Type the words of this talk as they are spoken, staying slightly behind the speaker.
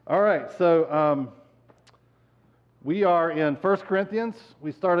All right, so we are in 1 Corinthians.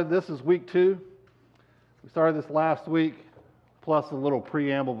 We started this as week 2. We started this last week, plus a little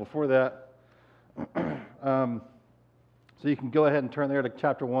preamble before that. So you can go ahead and turn there to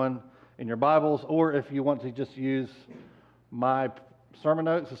chapter 1 in your Bibles, or if you want to just use my sermon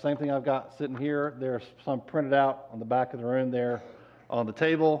notes, the same thing I've got sitting here. There's some printed out on the back of the room there on the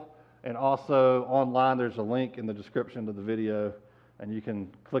table, and also online there's a link in the description of the video, and you can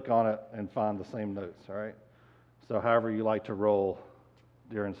click on it and find the same notes, all right? So however you like to roll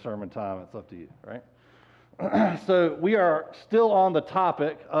during sermon time, it's up to you, right? So we are still on the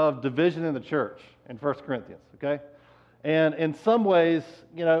topic of division in the church in 1 Corinthians, okay? And in some ways,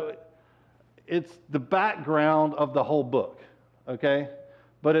 you know, it's the background of the whole book, okay?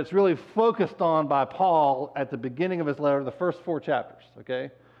 But it's really focused on by Paul at the beginning of his letter, the first 4 chapters,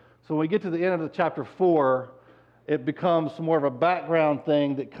 okay? So when we get to the end of the chapter 4, it becomes more of a background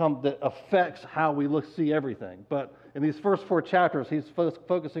thing that affects how we see everything. But in these first 4 chapters, he's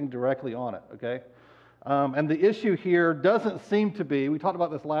focusing directly on it, okay? And the issue here doesn't seem to be, we talked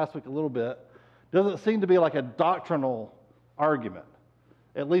about this last week a little bit, doesn't seem to be like a doctrinal argument,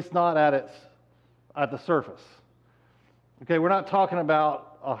 at least not at the surface. Okay, we're not talking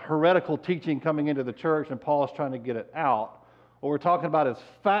about a heretical teaching coming into the church and Paul is trying to get it out. What we're talking about is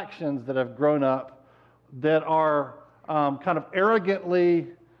factions that have grown up that are kind of arrogantly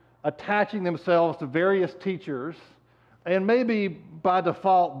attaching themselves to various teachers, and maybe by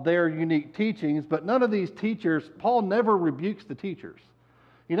default their unique teachings, but none of these teachers, Paul never rebukes the teachers.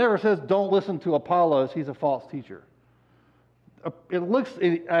 He never says, don't listen to Apollos, he's a false teacher. It looks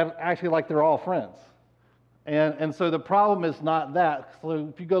actually like they're all friends. And so the problem is not that. So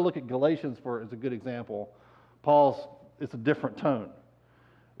if you go look at Galatians as a good example, it's a different tone.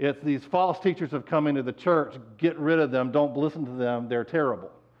 It's these false teachers have come into the church, get rid of them, don't listen to them, they're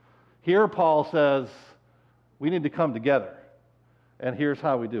terrible. Here Paul says, we need to come together, and here's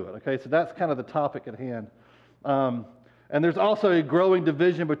how we do it. Okay, so that's kind of the topic at hand. And there's also a growing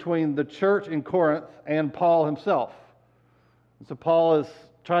division between the church in Corinth and Paul himself. And so Paul is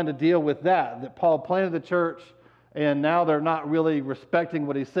trying to deal with that Paul planted the church, and now they're not really respecting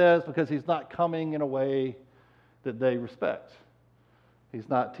what he says because he's not coming in a way that they respect. He's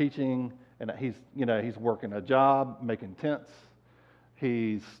not teaching, and he's working a job, making tents.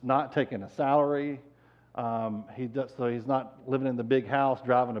 He's not taking a salary. So he's not living in the big house,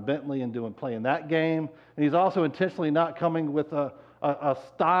 driving a Bentley and playing that game. And he's also intentionally not coming with a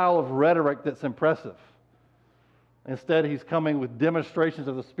style of rhetoric that's impressive. Instead, he's coming with demonstrations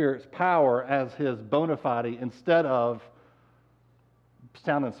of the Spirit's power as his bona fide instead of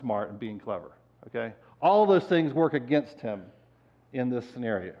sounding smart and being clever. Okay? All of those things work against him in this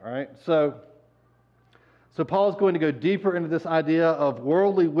scenario. All right? So Paul's going to go deeper into this idea of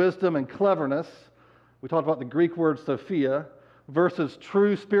worldly wisdom and cleverness. We talked about the Greek word Sophia versus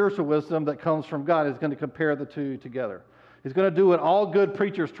true spiritual wisdom that comes from God. He's going to compare the two together. He's going to do what all good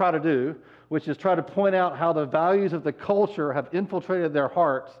preachers try to do, which is try to point out how the values of the culture have infiltrated their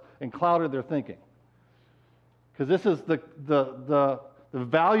hearts and clouded their thinking. Because this is the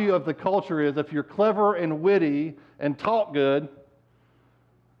value of the culture is if you're clever and witty and talk good,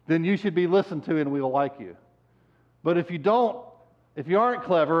 then you should be listened to and we will like you. But if you aren't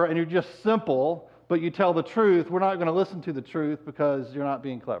clever and you're just simple, but you tell the truth, we're not going to listen to the truth because you're not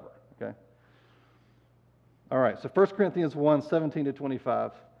being clever, okay? All right, so 1 Corinthians 1, 17 to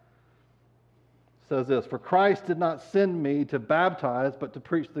 25 says this, "For Christ did not send me to baptize, but to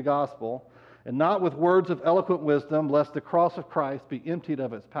preach the gospel, and not with words of eloquent wisdom, lest the cross of Christ be emptied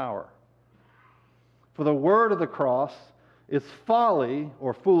of its power. For the word of the cross is folly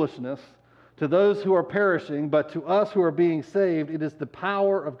or foolishness to those who are perishing, but to us who are being saved, it is the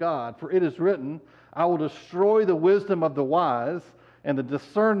power of God. For it is written, I will destroy the wisdom of the wise, and the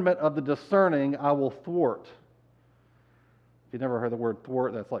discernment of the discerning I will thwart." If you've never heard the word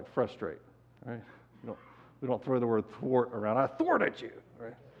thwart, that's like frustrate, right? We don't throw the word thwart around. I thwarted you,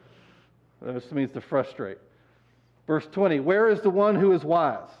 right? This means to frustrate. Verse 20, "Where is the one who is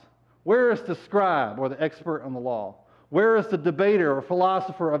wise? Where is the scribe or the expert on the law? Where is the debater or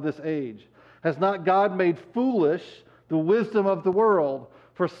philosopher of this age? Has not God made foolish the wisdom of the world?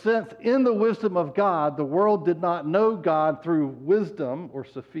 For since in the wisdom of God, the world did not know God through wisdom or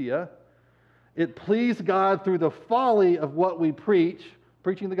Sophia, it pleased God through the folly of what we preach,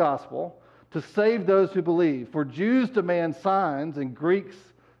 preaching the gospel, to save those who believe. For Jews demand signs and Greeks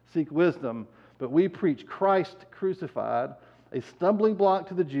seek wisdom, but we preach Christ crucified, a stumbling block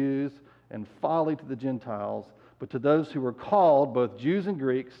to the Jews and folly to the Gentiles. But to those who are called, both Jews and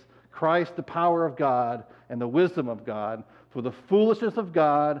Greeks, Christ the power of God and the wisdom of God. For the foolishness of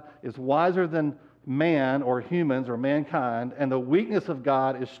God is wiser than man or humans or mankind, and the weakness of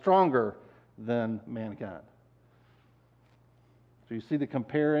God is stronger than mankind. So you see the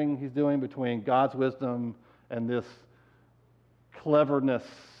comparing he's doing between God's wisdom and this cleverness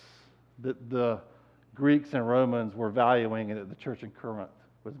that the Greeks and Romans were valuing and that the church in Corinth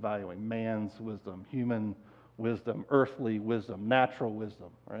was valuing. Man's wisdom, human wisdom, earthly wisdom, natural wisdom,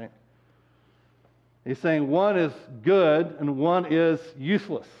 right? He's saying one is good and one is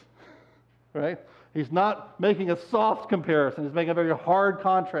useless, right? He's not making a soft comparison. He's making a very hard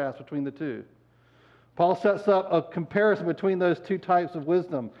contrast between the two. Paul sets up a comparison between those two types of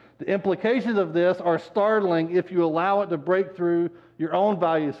wisdom. The implications of this are startling if you allow it to break through your own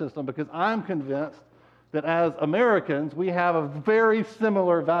value system, because I'm convinced that as Americans, we have a very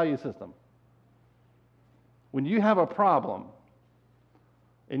similar value system. When you have a problem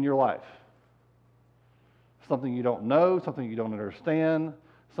in your life, something you don't know, something you don't understand,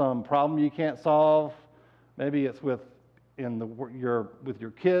 some problem you can't solve, maybe it's with your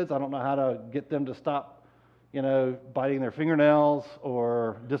kids. I don't know how to get them to stop, biting their fingernails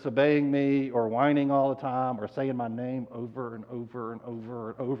or disobeying me or whining all the time or saying my name over and over and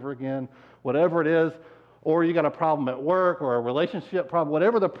over and over again, whatever it is. Or you got a problem at work or a relationship problem,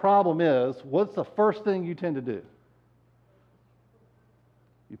 whatever the problem is, what's the first thing you tend to do?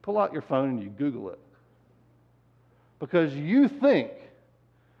 You pull out your phone and you Google it. Because you think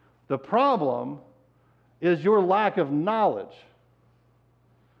the problem is your lack of knowledge.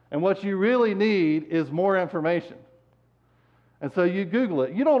 And what you really need is more information. And so you Google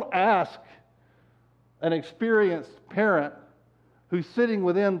it. You don't ask an experienced parent who's sitting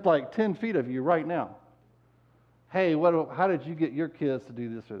within like 10 feet of you right now, hey, how did you get your kids to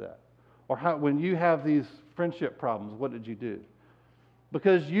do this or that? Or when you have these friendship problems, what did you do?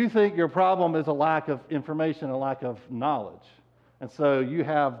 Because you think your problem is a lack of information, a lack of knowledge. And so you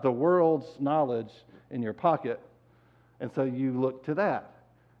have the world's knowledge in your pocket, and so you look to that.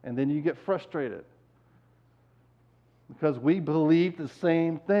 And then you get frustrated. Because we believe the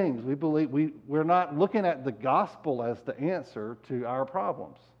same things. We're not looking at the gospel as the answer to our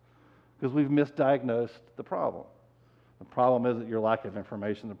problems, because we've misdiagnosed the problem. The problem isn't your lack of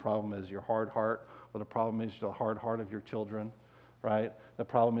information. The problem is your hard heart, or the problem is the hard heart of your children, right? The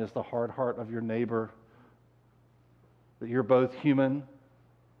problem is the hard heart of your neighbor, that you're both human.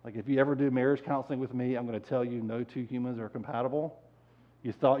 Like if you ever do marriage counseling with me, I'm going to tell you no two humans are compatible.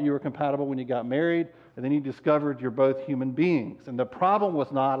 You thought you were compatible when you got married, and then you discovered you're both human beings. And the problem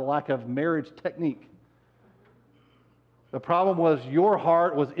was not a lack of marriage technique. The problem was your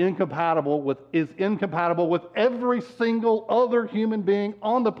heart is incompatible with every single other human being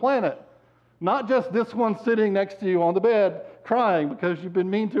on the planet. Not just this one sitting next to you on the bed crying because you've been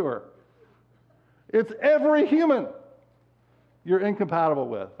mean to her. It's every human you're incompatible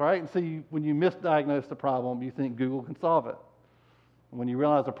with, right? And so when you misdiagnose the problem, you think Google can solve it. When you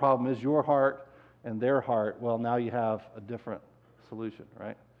realize the problem is your heart and their heart, well, now you have a different solution,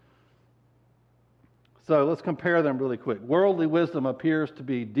 right? So let's compare them really quick. Worldly wisdom appears to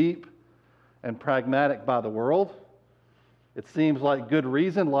be deep and pragmatic by the world. It seems like good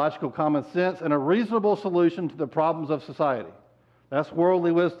reason, logical common sense, and a reasonable solution to the problems of society. That's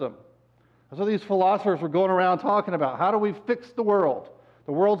worldly wisdom. That's what these philosophers were going around talking about. How do we fix the world?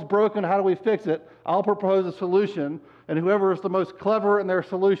 The world's broken. How do we fix it? I'll propose a solution, and whoever is the most clever in their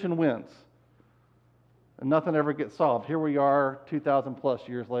solution wins. And nothing ever gets solved. Here we are 2,000 plus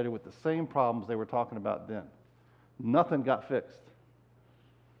years later with the same problems they were talking about then. Nothing got fixed.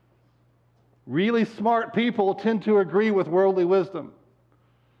 Really smart people tend to agree with worldly wisdom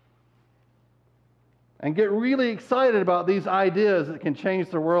and get really excited about these ideas that can change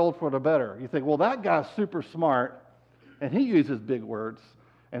the world for the better. You think, well, that guy's super smart, and he uses big words,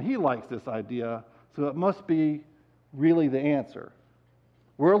 and he likes this idea, so it must be really the answer.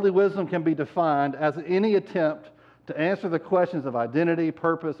 Worldly wisdom can be defined as any attempt to answer the questions of identity,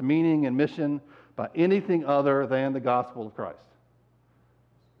 purpose, meaning, and mission by anything other than the gospel of Christ.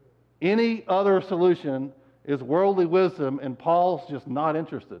 Any other solution is worldly wisdom, and Paul's just not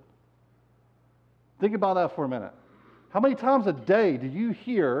interested. Think about that for a minute. How many times a day do you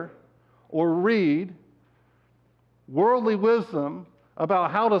hear or read worldly wisdom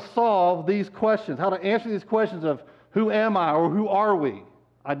about how to solve these questions, how to answer these questions of who am I or who are we?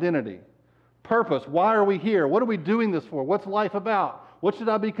 Identity. Purpose. Why are we here? What are we doing this for? What's life about? What should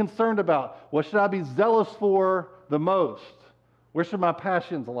I be concerned about? What should I be zealous for the most? Where should my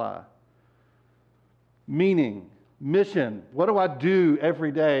passions lie? Meaning, mission. What do I do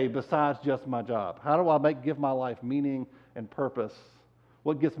every day besides just my job? How do I give my life meaning and purpose?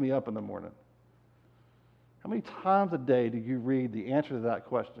 What gets me up in the morning? How many times a day do you read the answer to that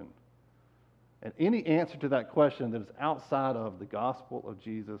question? And any answer to that question that is outside of the gospel of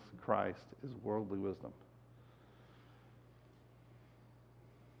Jesus Christ is worldly wisdom.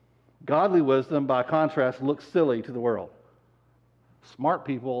 Godly wisdom, by contrast, looks silly to the world. Smart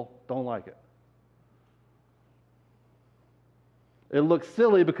people don't like it. It looks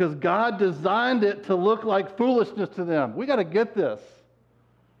silly because God designed it to look like foolishness to them. We got to get this.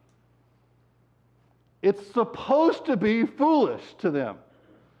 It's supposed to be foolish to them.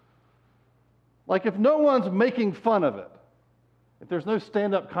 Like if no one's making fun of it, if there's no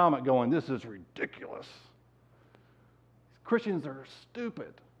stand-up comic going, this is ridiculous, Christians are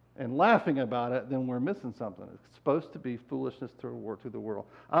stupid, and laughing about it, then we're missing something. It's supposed to be foolishness to the world.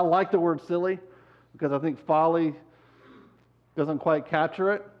 I like the word silly because I think folly doesn't quite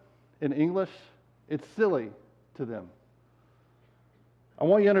capture it in English. It's silly to them. I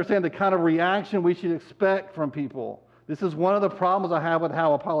want you to understand the kind of reaction we should expect from people. This is one of the problems I have with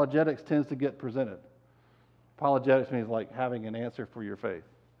how apologetics tends to get presented. Apologetics means like having an answer for your faith.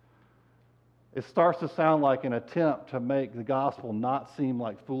 It starts to sound like an attempt to make the gospel not seem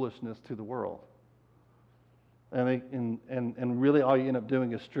like foolishness to the world. And really all you end up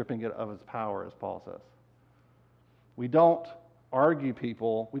doing is stripping it of its power, as Paul says. We don't argue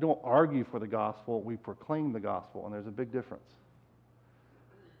people. We don't argue for the gospel. We proclaim the gospel, and there's a big difference.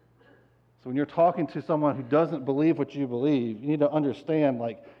 So when you're talking to someone who doesn't believe what you believe, you need to understand,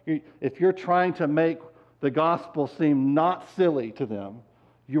 like, if you're trying to make the gospel seem not silly to them,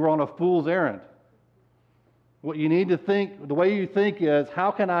 you're on a fool's errand. What you need to think, the way you think is,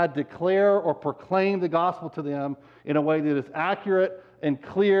 how can I declare or proclaim the gospel to them in a way that is accurate and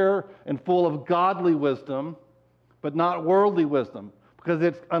clear and full of godly wisdom, but not worldly wisdom? Because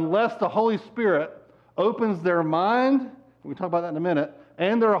it's unless the Holy Spirit opens their mind, we can talk about that in a minute,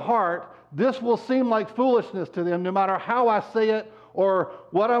 and their heart, this will seem like foolishness to them no matter how I say it or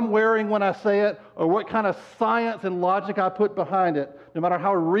what I'm wearing when I say it or what kind of science and logic I put behind it. No matter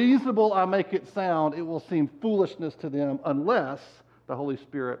how reasonable I make it sound, it will seem foolishness to them unless the Holy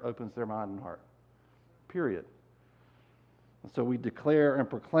Spirit opens their mind and heart. Period. And so we declare and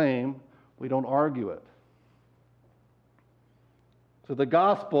proclaim, we don't argue it. So the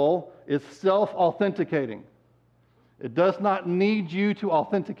gospel is self-authenticating. It does not need you to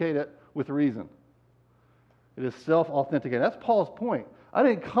authenticate it with reason. It is self-authenticating. That's Paul's point. I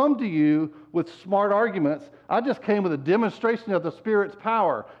didn't come to you with smart arguments. I just came with a demonstration of the Spirit's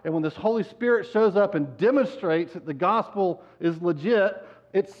power. And when this Holy Spirit shows up and demonstrates that the gospel is legit,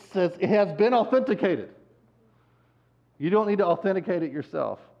 it says it has been authenticated. You don't need to authenticate it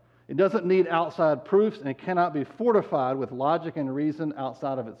yourself. It doesn't need outside proofs, and it cannot be fortified with logic and reason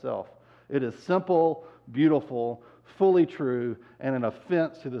outside of itself. It is simple, beautiful, fully true, and an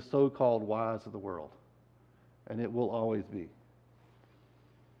offense to the so-called wise of the world. And it will always be.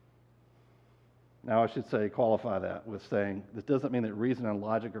 Now, I should say, qualify that with saying, this doesn't mean that reason and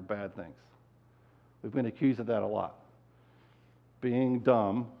logic are bad things. We've been accused of that a lot. Being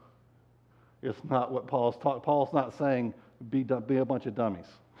dumb is not what Paul's talking. Paul's not saying, be a bunch of dummies.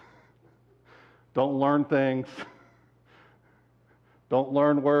 Don't learn things. Don't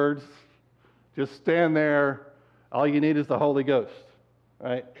learn words. Just stand there. All you need is the Holy Ghost,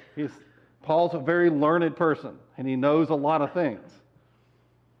 right? Paul's a very learned person, and he knows a lot of things.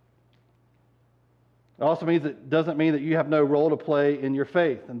 It also doesn't mean that you have no role to play in your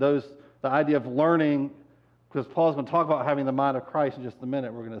faith. And the idea of learning, because Paul's going to talk about having the mind of Christ in just a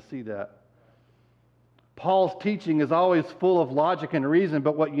minute, we're going to see that. Paul's teaching is always full of logic and reason,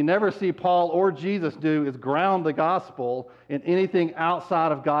 but what you never see Paul or Jesus do is ground the gospel in anything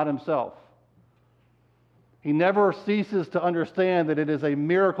outside of God himself. He never ceases to understand that it is a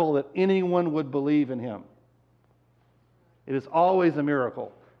miracle that anyone would believe in him. It is always a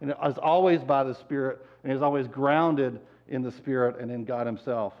miracle, and it is always by the Spirit, and it is always grounded in the Spirit and in God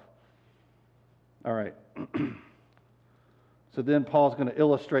himself. All right. So then Paul's going to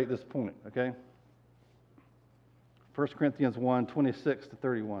illustrate this point, okay? 1 Corinthians 1, 26 to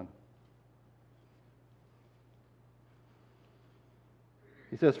 31.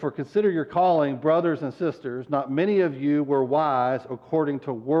 He says, "For consider your calling, brothers and sisters. Not many of you were wise according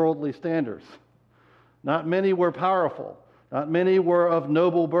to worldly standards. Not many were powerful. Not many were of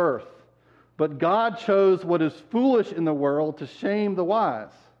noble birth. But God chose what is foolish in the world to shame the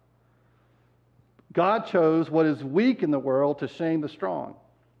wise. God chose what is weak in the world to shame the strong.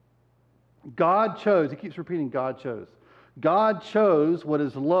 God chose," he keeps repeating, God chose. "God chose what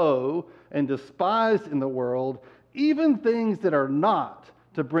is low and despised in the world, even things that are not,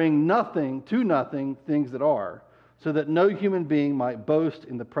 to bring nothing to nothing things that are, so that no human being might boast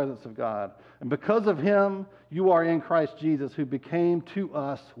in the presence of God. And because of him, you are in Christ Jesus, who became to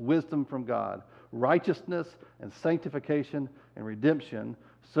us wisdom from God, righteousness and sanctification and redemption,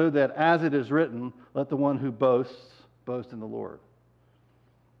 so that, as it is written, let the one who boasts boast in the Lord.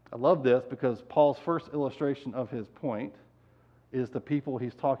 I love this because Paul's first illustration of his point is the people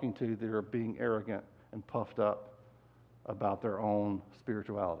he's talking to that are being arrogant and puffed up about their own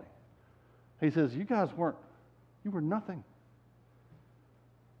spirituality. He says, you were nothing.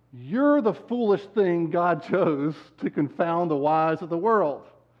 You're the foolish thing God chose to confound the wise of the world.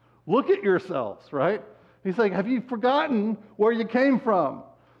 Look at yourselves, right? He's like, have you forgotten where you came from?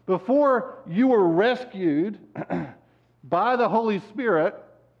 Before you were rescued by the Holy Spirit,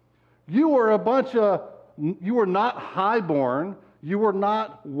 you were not highborn, you were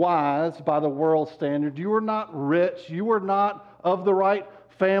not wise by the world's standard, you were not rich, you were not of the right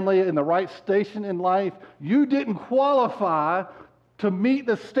family in the right station in life. You didn't qualify to meet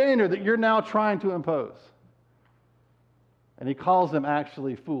the standard that you're now trying to impose. And he calls them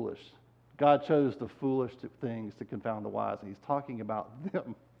actually foolish. God chose the foolish things to confound the wise, and he's talking about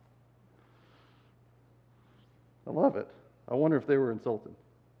them. I love it. I wonder if they were insulted.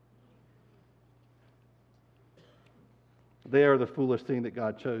 They are the foolish thing that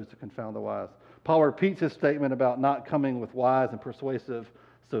God chose to confound the wise. Paul repeats his statement about not coming with wise and persuasive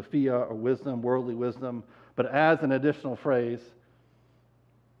Sophia or wisdom, worldly wisdom, but adds an additional phrase.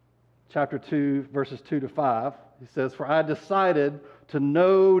 Chapter 2, verses 2 to 5, he says, "For I decided to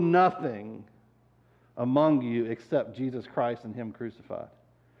know nothing among you except Jesus Christ and him crucified.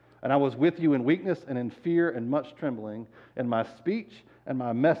 And I was with you in weakness and in fear and much trembling, and my speech and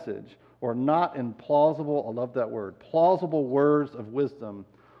my message were not in plausible," I love that word, plausible words of wisdom,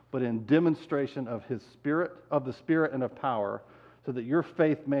 but in demonstration of the Spirit and of power, so that your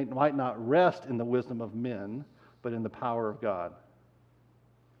faith might not rest in the wisdom of men, but in the power of God.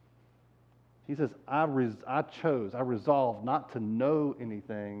 He says, I resolved not to know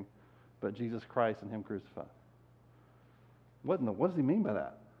anything but Jesus Christ and him crucified. What does he mean by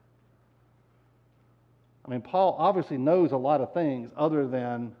that? I mean, Paul obviously knows a lot of things other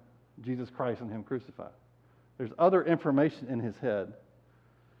than Jesus Christ and him crucified. There's other information in his head.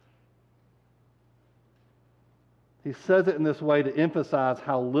 He says it in this way to emphasize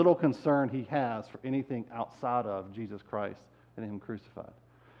how little concern he has for anything outside of Jesus Christ and him crucified.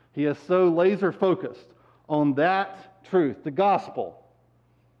 He is so laser focused on that truth, the gospel,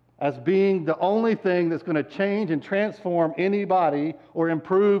 as being the only thing that's going to change and transform anybody or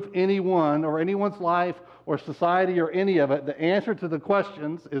improve anyone or anyone's life or society or any of it. The answer to the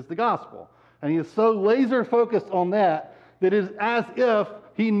questions is the gospel. And he is so laser focused on that that it is as if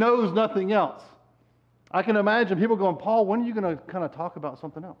he knows nothing else. I can imagine people going, Paul, when are you going to kind of talk about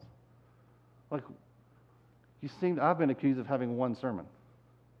something else? Like, I've been accused of having one sermon.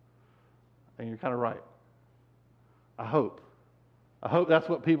 And you're kind of right. I hope that's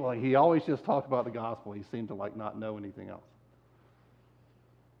what people, he always just talks about the gospel. He seemed to not know anything else.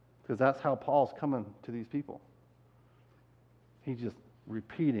 Because that's how Paul's coming to these people. He's just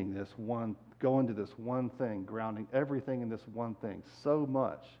repeating this one, going to this one thing, grounding everything in this one thing so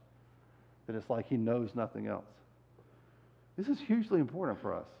much that it's like he knows nothing else. This is hugely important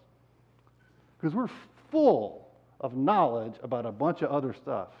for us. Because we're full of knowledge about a bunch of other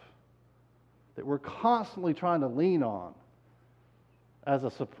stuff that we're constantly trying to lean on as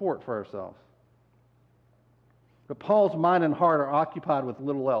a support for ourselves. But Paul's mind and heart are occupied with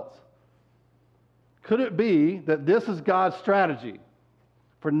little else. Could it be that this is God's strategy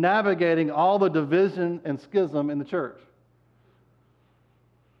for navigating all the division and schism in the church?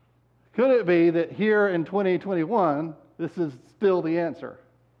 Could it be that here in 2021, this is still the answer?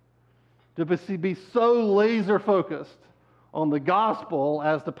 To be so laser focused on the gospel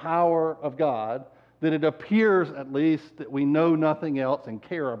as the power of God that it appears at least that we know nothing else and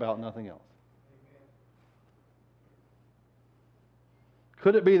care about nothing else.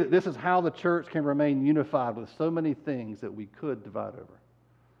 Could it be that this is how the church can remain unified with so many things that we could divide over,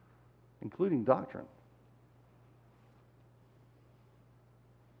 including doctrine?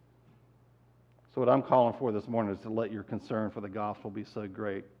 So what I'm calling for this morning is to let your concern for the gospel be so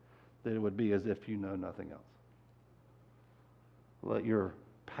great that it would be as if you know nothing else. Let your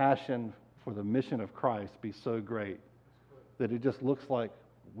passion for the mission of Christ be so great that it just looks like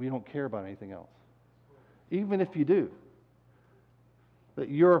we don't care about anything else. Even if you do. That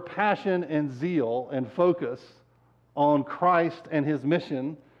your passion and zeal and focus on Christ and his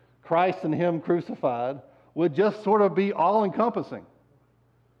mission, Christ and him crucified, would just sort of be all-encompassing.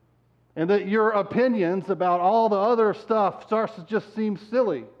 And that your opinions about all the other stuff starts to just seem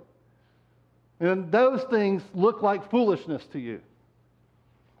silly. And those things look like foolishness to you.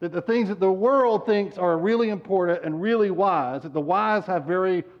 That the things that the world thinks are really important and really wise, that the wise have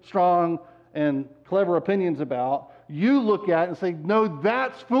very strong and clever opinions about, you look at and say, no,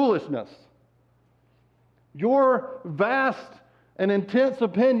 that's foolishness. Your vast and intense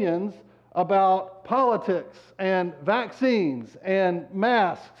opinions about politics and vaccines and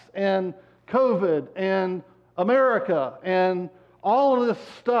masks and COVID and America and all of this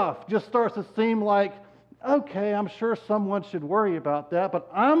stuff just starts to seem like, okay, I'm sure someone should worry about that, but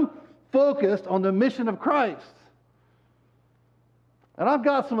I'm focused on the mission of Christ. And I've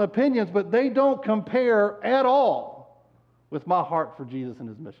got some opinions, but they don't compare at all with my heart for Jesus and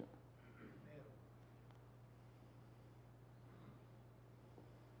his mission.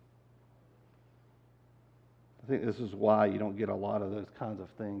 I think this is why you don't get a lot of those kinds of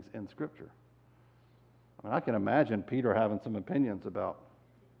things in Scripture. I mean, I can imagine Peter having some opinions about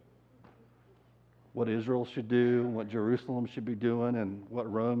what Israel should do, what Jerusalem should be doing, and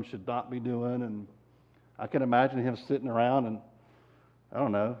what Rome should not be doing. And I can imagine him sitting around and, I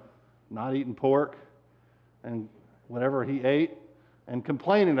don't know, not eating pork and whatever he ate and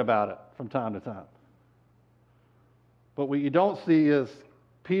complaining about it from time to time. But what you don't see is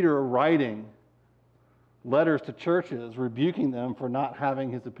Peter writing letters to churches rebuking them for not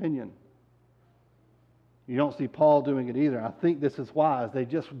having his opinion. You don't see Paul doing it either. I think this is wise. They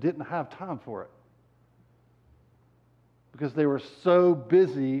just didn't have time for it. Because they were so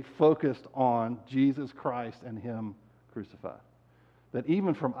busy focused on Jesus Christ and him crucified. That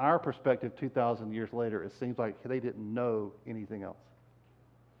even from our perspective 2,000 years later, it seems like they didn't know anything else.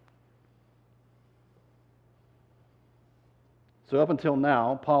 So up until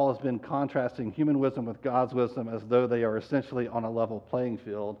now, Paul has been contrasting human wisdom with God's wisdom as though they are essentially on a level playing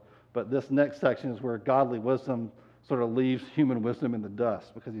field. But this next section is where godly wisdom sort of leaves human wisdom in the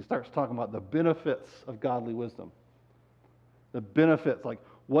dust, because he starts talking about the benefits of godly wisdom. The benefits, like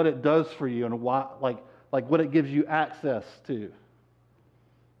what it does for you and why, like what it gives you access to.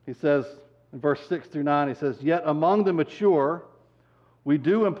 He says in verse 6 through 9, he says, "Yet among the mature we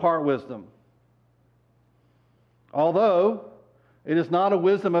do impart wisdom. Although it is not a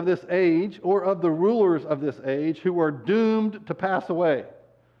wisdom of this age or of the rulers of this age who are doomed to pass away."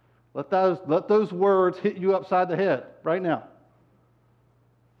 Let those words hit you upside the head right now.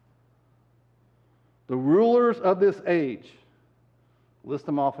 The rulers of this age. List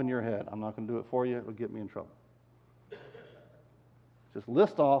them off in your head. I'm not going to do it for you. It will get me in trouble. Just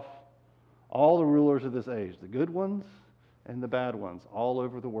list off all the rulers of this age, the good ones and the bad ones, all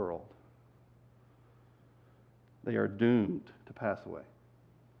over the world. They are doomed to pass away.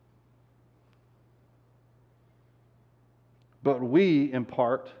 But we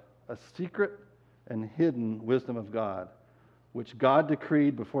impart a secret and hidden wisdom of God, which God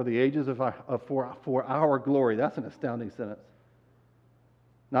decreed before the ages for our glory. That's an astounding sentence.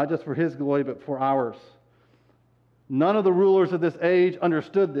 Not just for his glory, but for ours. None of the rulers of this age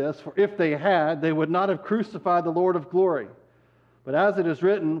understood this, for if they had, they would not have crucified the Lord of glory. But as it is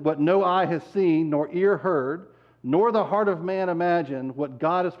written, what no eye has seen, nor ear heard, nor the heart of man imagined, what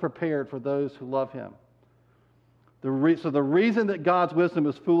God has prepared for those who love him. So the reason that God's wisdom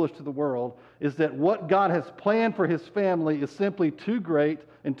is foolish to the world is that what God has planned for his family is simply too great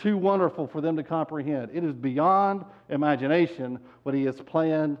and too wonderful for them to comprehend. It is beyond imagination what he has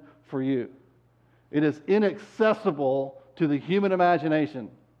planned for you. It is inaccessible to the human imagination.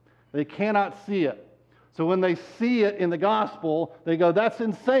 They cannot see it. So when they see it in the gospel, they go, that's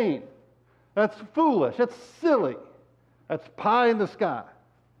insane. That's foolish. That's silly. That's pie in the sky.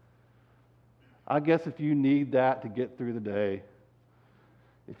 I guess if you need that to get through the day,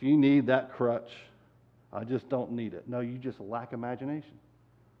 if you need that crutch, I just don't need it. No, you just lack imagination.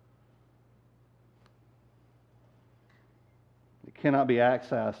 It cannot be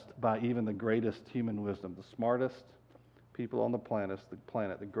accessed by even the greatest human wisdom. The smartest people on the planet,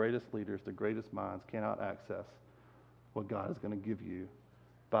 the greatest leaders, the greatest minds cannot access what God is going to give you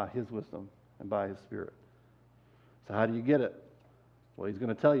by his wisdom and by his Spirit. So how do you get it? Well, he's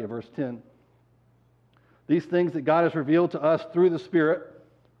going to tell you, verse 10. These things that God has revealed to us through the Spirit,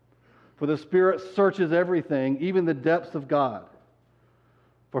 for the Spirit searches everything, even the depths of God.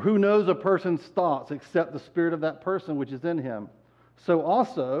 For who knows a person's thoughts except the spirit of that person which is in him? So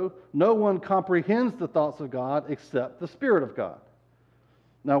also, no one comprehends the thoughts of God except the Spirit of God.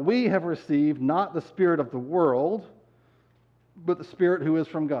 Now we have received not the spirit of the world, but the Spirit who is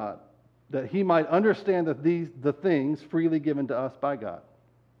from God, that he might understand that the things freely given to us by God.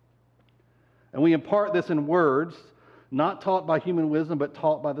 And we impart this in words, not taught by human wisdom, but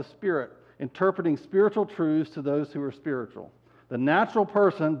taught by the Spirit, interpreting spiritual truths to those who are spiritual. The natural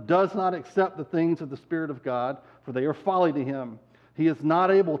person does not accept the things of the Spirit of God, for they are folly to him. He is not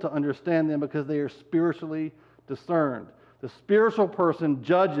able to understand them because they are spiritually discerned. The spiritual person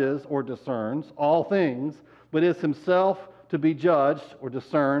judges or discerns all things, but is himself to be judged or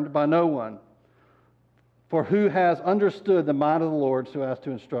discerned by no one. For who has understood the mind of the Lord so as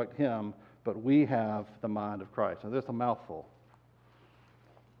to instruct him? But we have the mind of Christ. Now, there's a mouthful.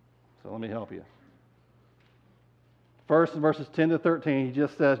 So let me help you. First, in verses 10 to 13, he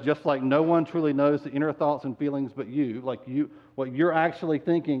just says, just like no one truly knows the inner thoughts and feelings but you, like you, what you're actually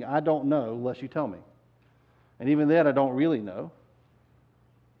thinking, I don't know unless you tell me. And even then, I don't really know.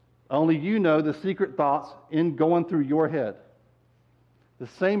 Only you know the secret thoughts in going through your head. The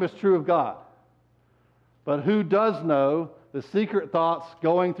same is true of God. But who does know the secret thoughts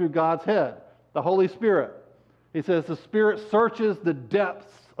going through God's head? The Holy Spirit. He says the Spirit searches the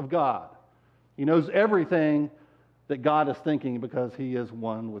depths of God. He knows everything that God is thinking because he is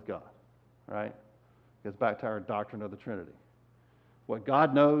one with God. Right? Gets back to our doctrine of the Trinity. What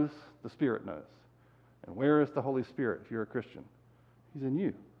God knows, the Spirit knows. And where is the Holy Spirit if you're a Christian? He's in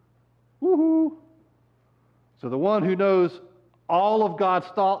you. Woohoo! So the one who knows all of God's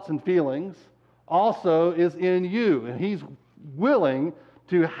thoughts and feelings also is in you. And he's willing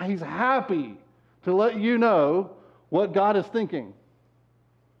to, he's happy to let you know what God is thinking.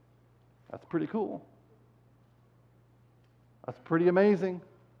 That's pretty cool. That's pretty amazing.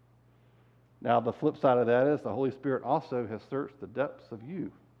 Now, the flip side of that is the Holy Spirit also has searched the depths of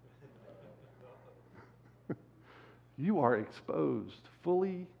you. You are exposed,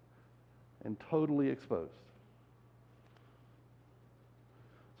 fully and totally exposed.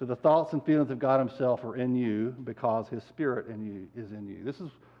 So the thoughts and feelings of God himself are in you because his Spirit in you is in you. This is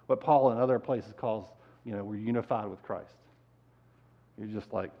what Paul in other places calls, we're unified with Christ. You're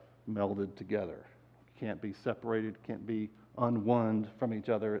just like melded together. You can't be separated, can't be unwound from each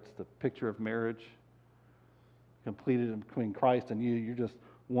other. It's the picture of marriage completed between Christ and you. You're just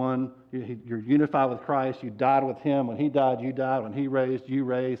one. You're unified with Christ. You died with him. When he died, you died. When he raised, you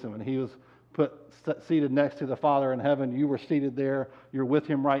raised. And when he was seated next to the Father in heaven, you were seated there. You're with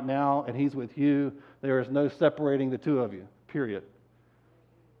him right now, and he's with you. There is no separating the two of you, period.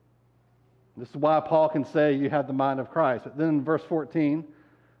 This is why Paul can say you have the mind of Christ. But then in verse 14,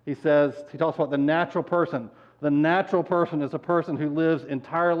 he talks about the natural person. The natural person is a person who lives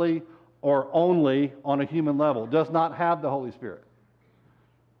entirely or only on a human level, does not have the Holy Spirit.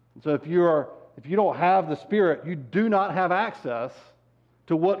 So if you don't have the Spirit, you do not have access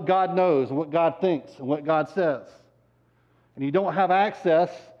to what God knows and what God thinks and what God says. And you don't have access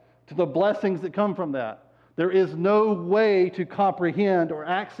to the blessings that come from that. There is no way to comprehend or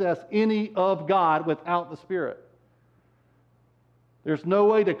access any of God without the Spirit. There's no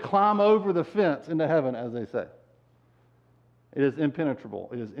way to climb over the fence into heaven, as they say. It is impenetrable.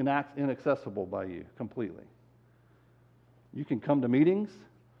 It is inaccessible by you completely. You can come to meetings.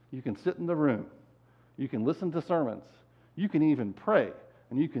 You can sit in the room. You can listen to sermons. You can even pray.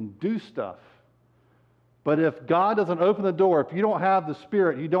 And you can do stuff. But if God doesn't open the door, if you don't have the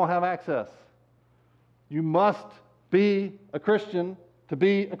Spirit, you don't have access. You must be a Christian to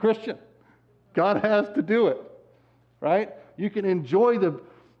be a Christian. God has to do it. Right? You can enjoy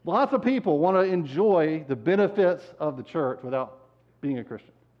lots of people want to enjoy the benefits of the church without being a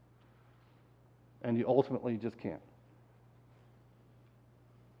Christian. And you ultimately just can't.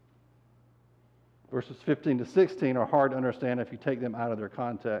 Verses 15 to 16 are hard to understand if you take them out of their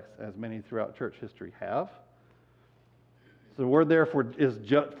context, as many throughout church history have. So the word there for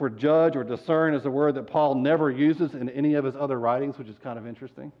judge or discern is a word that Paul never uses in any of his other writings, which is kind of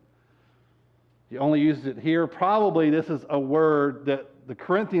interesting. He only uses it here. Probably this is a word that the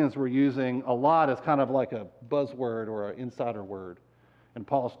Corinthians were using a lot as kind of like a buzzword or an insider word. And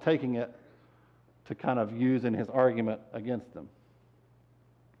Paul's taking it to kind of use in his argument against them.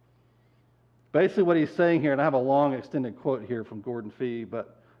 Basically what he's saying here, and I have a long extended quote here from Gordon Fee,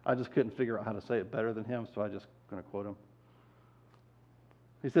 but I just couldn't figure out how to say it better than him, so I'm just going to quote him.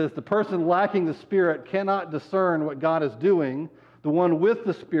 He says, the person lacking the Spirit cannot discern what God is doing. The one with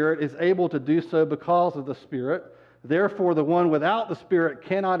the Spirit is able to do so because of the Spirit. Therefore, the one without the Spirit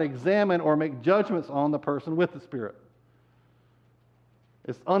cannot examine or make judgments on the person with the Spirit.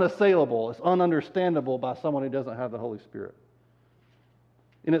 It's unassailable. It's ununderstandable by someone who doesn't have the Holy Spirit.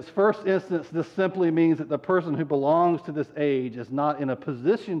 In its first instance, this simply means that the person who belongs to this age is not in a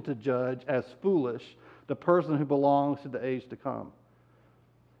position to judge as foolish the person who belongs to the age to come.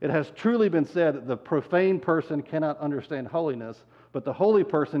 It has truly been said that the profane person cannot understand holiness, but the holy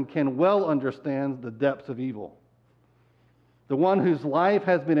person can well understand the depths of evil. The one whose life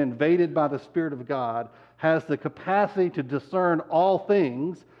has been invaded by the Spirit of God has the capacity to discern all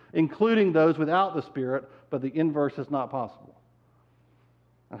things, including those without the Spirit, but the inverse is not possible.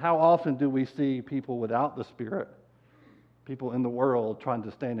 And how often do we see people without the Spirit, people in the world, trying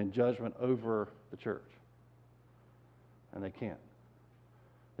to stand in judgment over the church? And they can't.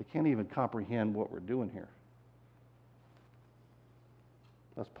 They can't even comprehend what we're doing here.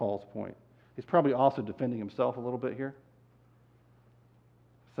 That's Paul's point. He's probably also defending himself a little bit here,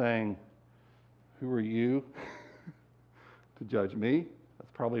 saying, who are you to judge me?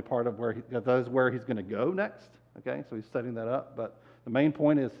 That's probably part of that is where he's going to go next. Okay, so he's setting that up. But the main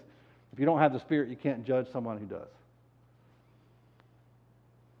point is, if you don't have the Spirit, you can't judge someone who does.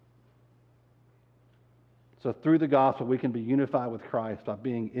 So through the gospel, we can be unified with Christ by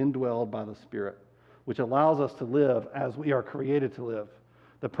being indwelled by the Spirit, which allows us to live as we are created to live,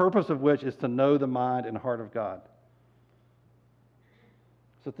 the purpose of which is to know the mind and heart of God.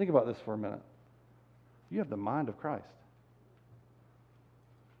 So think about this for a minute. You have the mind of Christ.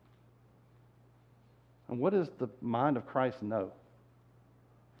 And what does the mind of Christ know?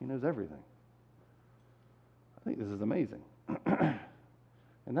 He knows everything. I think this is amazing.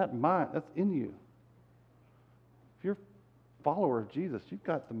 And that mind, that's in you. If you're a follower of Jesus, you've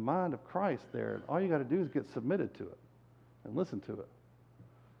got the mind of Christ there. And all you got to do is get submitted to it and listen to it.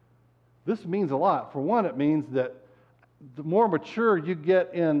 This means a lot. For one, it means that the more mature you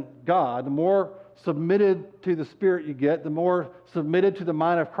get in God, the more submitted to the Spirit you get, the more submitted to the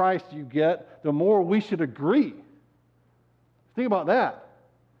mind of Christ you get, the more we should agree. Think about that.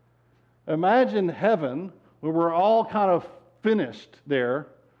 Imagine heaven where we're all kind of finished there,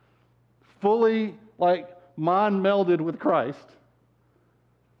 fully mind melded with Christ.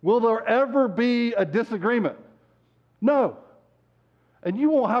 Will there ever be a disagreement? No. And you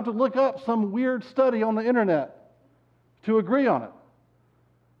won't have to look up some weird study on the internet to agree on it.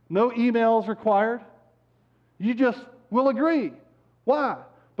 No emails required. You just will agree. Why?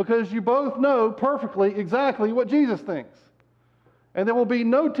 Because you both know perfectly exactly what Jesus thinks. And there will be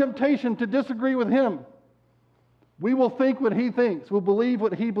no temptation to disagree with him. We will think what he thinks. We'll believe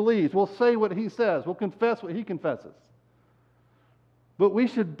what he believes. We'll say what he says. We'll confess what he confesses. But we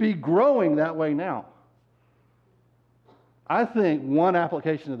should be growing that way now. I think one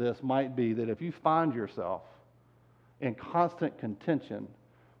application of this might be that if you find yourself in constant contention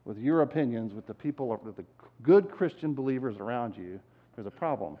with your opinions, with the people, with the good Christian believers around you, there's a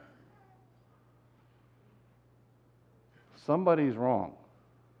problem. Somebody's wrong.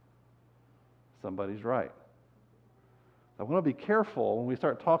 Somebody's right. I want to be careful when we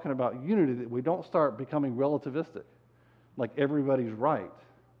start talking about unity that we don't start becoming relativistic, like everybody's right.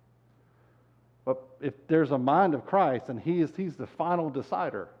 But if there's a mind of Christ, and he's the final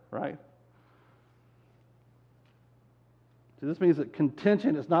decider, right? So this means that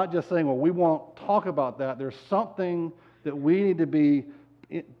contention is not just saying, well, we won't talk about that. There's something that we need to be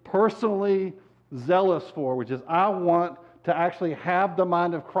personally zealous for, which is I want to actually have the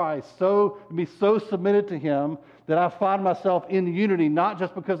mind of Christ, be so submitted to him that I find myself in unity, not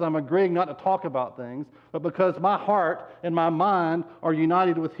just because I'm agreeing not to talk about things, but because my heart and my mind are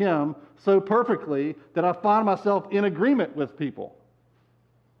united with him so perfectly that I find myself in agreement with people.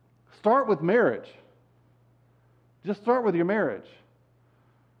 Start with marriage. Just start with your marriage.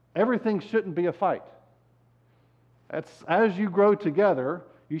 Everything shouldn't be a fight. As you grow together,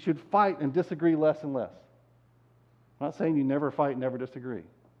 you should fight and disagree less and less. I'm not saying you never fight, never disagree.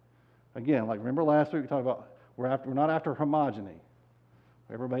 Again, remember last week we talked about we're not after homogeny.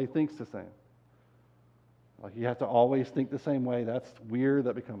 Everybody thinks the same. You have to always think the same way. That's weird.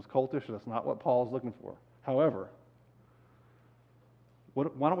 That becomes cultish. That's not what Paul's looking for. However,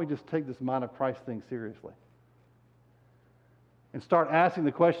 why don't we just take this mind of Christ thing seriously? And start asking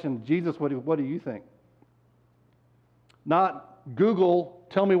the question, Jesus, what do you think? Not Google,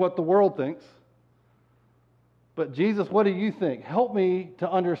 tell me what the world thinks. But Jesus, what do you think? Help me to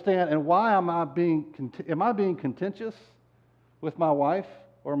understand. And why am I being contentious with my wife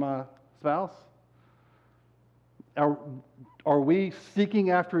or my spouse? Are we seeking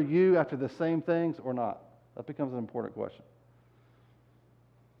after you, after the same things or not? That becomes an important question.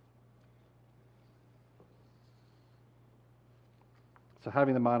 So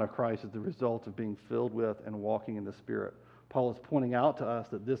having the mind of Christ is the result of being filled with and walking in the Spirit. Paul is pointing out to us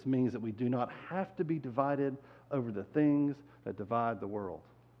that this means that we do not have to be divided over the things that divide the world.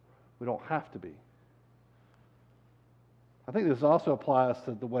 We don't have to be. I think this also applies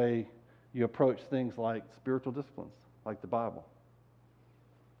to the way you approach things like spiritual disciplines, like the Bible.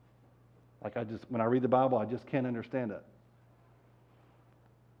 When I read the Bible, I just can't understand it.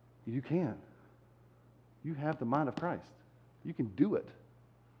 You can. You have the mind of Christ. You can do it.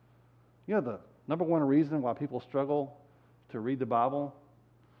 You know the number one reason why people struggle to read the Bible?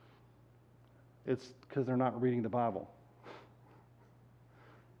 It's because they're not reading the Bible.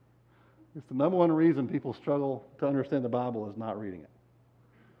 It's the number one reason people struggle to understand the Bible is not reading it.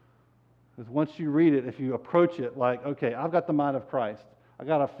 Because once you read it, if you approach it like, okay, I've got the mind of Christ, I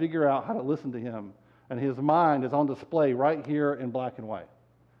got to figure out how to listen to him, and his mind is on display right here in black and white.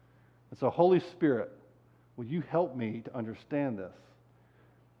 And so, Holy Spirit, will you help me to understand this?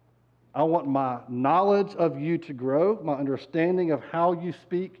 I want my knowledge of you to grow, my understanding of how you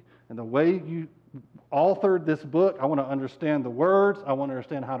speak and the way you authored this book. I want to understand the words. I want to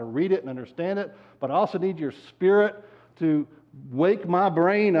understand how to read it and understand it. But I also need your Spirit to wake my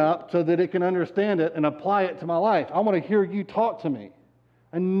brain up so that it can understand it and apply it to my life. I want to hear you talk to me.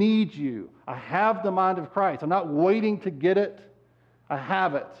 I need you. I have the mind of Christ. I'm not waiting to get it. I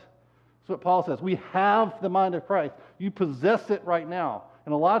have it. That's what Paul says. We have the mind of Christ. You possess it right now.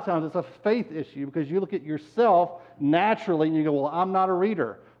 And a lot of times it's a faith issue because you look at yourself naturally and you go, well, I'm not a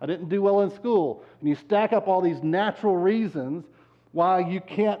reader. I didn't do well in school. And you stack up all these natural reasons why you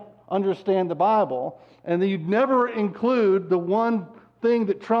can't understand the Bible. And then you never include the one thing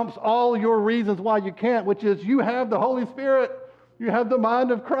that trumps all your reasons why you can't, which is you have the Holy Spirit. You have the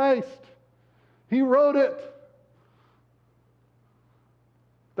mind of Christ. He wrote it.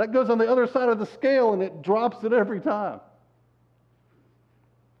 That goes on the other side of the scale and it drops it every time.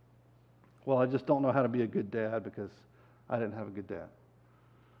 Well, I just don't know how to be a good dad because I didn't have a good dad.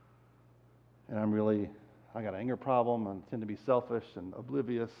 And I got an anger problem and tend to be selfish and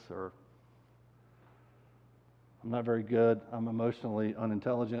oblivious, or I'm not very good, I'm emotionally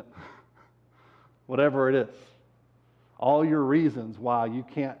unintelligent. Whatever it is. All your reasons why you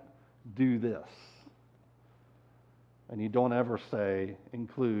can't do this. And you don't ever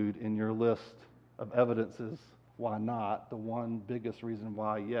include in your list of evidences why not, the one biggest reason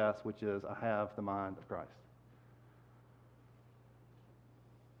why yes, which is I have the mind of Christ.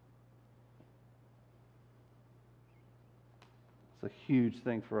 It's a huge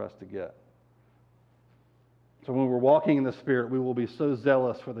thing for us to get. So when we're walking in the Spirit, we will be so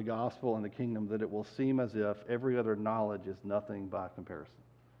zealous for the gospel and the kingdom that it will seem as if every other knowledge is nothing by comparison.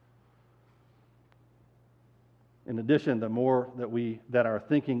 In addition, the more that our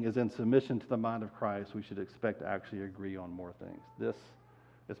thinking is in submission to the mind of Christ, we should expect to actually agree on more things. This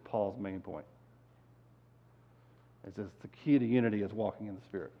is Paul's main point. It's just the key to unity is walking in the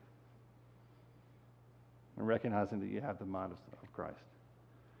Spirit and recognizing that you have the mind of Christ.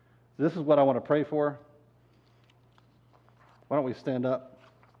 So this is what I want to pray for. Why don't we stand up?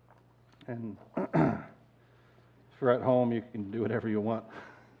 And if you're at home, you can do whatever you want.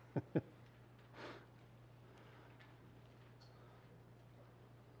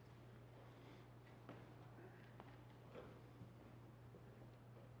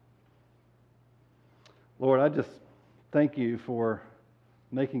 Lord, I just thank you for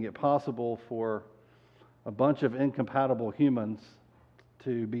making it possible for a bunch of incompatible humans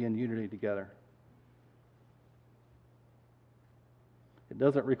to be in unity together. It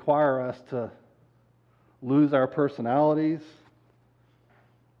doesn't require us to lose our personalities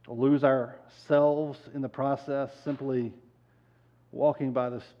or lose ourselves in the process. Simply walking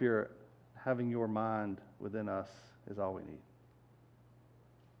by the Spirit, having your mind within us is all we need.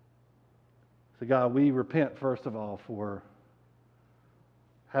 So God, we repent first of all for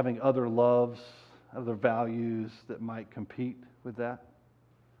having other loves, other values that might compete with that.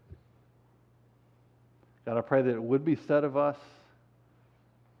 God, I pray that it would be said of us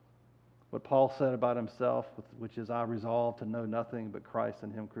what Paul said about himself, which is, I resolve to know nothing but Christ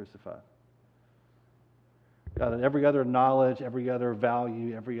and him crucified. God, that every other knowledge, every other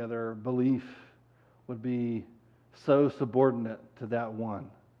value, every other belief would be so subordinate to that one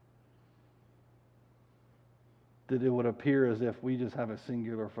that it would appear as if we just have a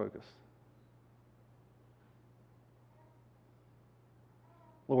singular focus.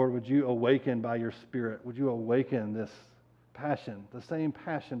 Lord, would you awaken by your Spirit, would you awaken this passion, the same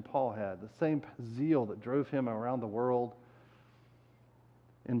passion Paul had, the same zeal that drove him around the world,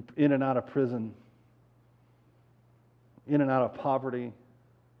 in and out of prison, in and out of poverty,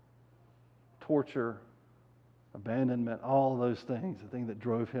 torture, abandonment, all of those things. The thing that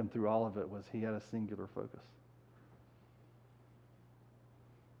drove him through all of it was he had a singular focus.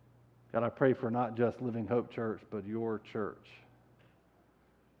 God, I pray for not just Living Hope Church, but your church,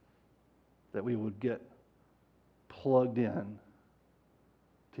 that we would get plugged in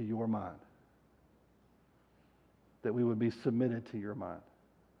to your mind, that we would be submitted to your mind.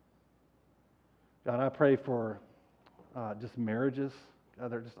 God, I pray for just marriages.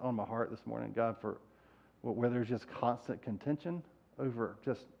 God, they're just on my heart this morning. God, for where there's just constant contention over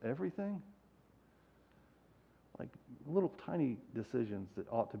just everything. Like little tiny decisions that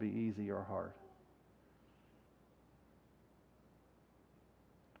ought to be easy or hard.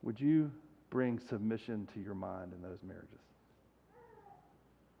 Would you bring submission to your mind in those marriages?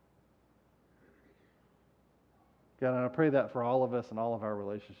 God, and I pray that for all of us and all of our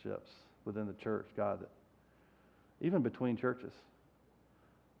relationships within the church, God, that even between churches,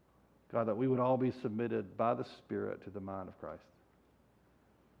 God, that we would all be submitted by the Spirit to the mind of Christ.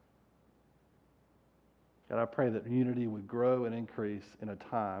 God, I pray that unity would grow and increase in a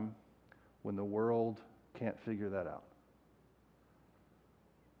time when the world can't figure that out.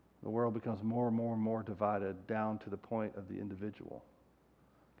 The world becomes more and more and more divided down to the point of the individual.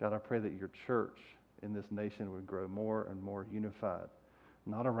 God, I pray that your church in this nation would grow more and more unified,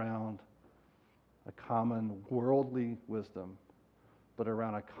 not around a common worldly wisdom, but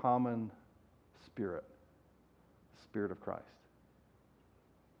around a common spirit, the Spirit of Christ.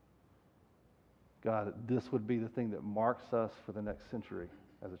 God, that this would be the thing that marks us for the next century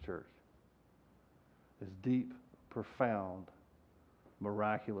as a church, is deep, profound,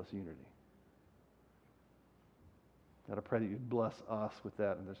 miraculous unity. God, I pray that you'd bless us with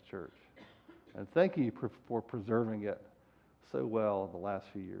that in this church. And thank you for preserving it so well in the last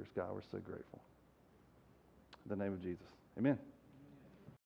few years. God, we're so grateful. In the name of Jesus. Amen.